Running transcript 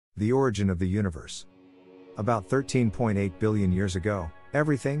The origin of the universe. About 13.8 billion years ago,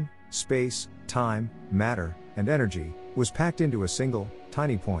 everything, space, time, matter, and energy, was packed into a single,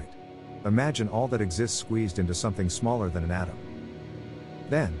 tiny point. Imagine all that exists squeezed into something smaller than an atom.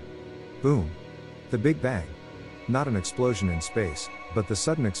 Then, boom! The Big Bang. Not an explosion in space, but the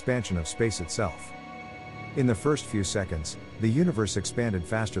sudden expansion of space itself. In the first few seconds, the universe expanded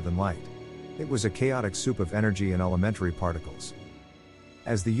faster than light. It was a chaotic soup of energy and elementary particles.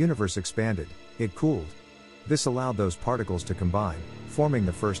 As the universe expanded, it cooled. This allowed those particles to combine, forming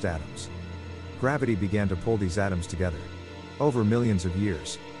the first atoms. Gravity began to pull these atoms together. Over millions of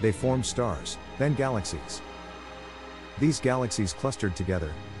years, they formed stars, then galaxies. These galaxies clustered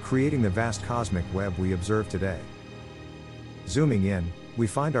together, creating the vast cosmic web we observe today. Zooming in, we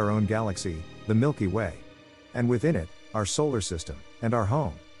find our own galaxy, the Milky Way. And within it, our solar system, and our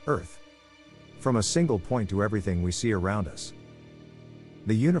home, Earth. From a single point to everything we see around us.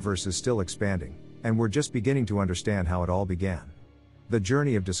 The universe is still expanding, and we're just beginning to understand how it all began. The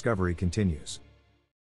journey of discovery continues.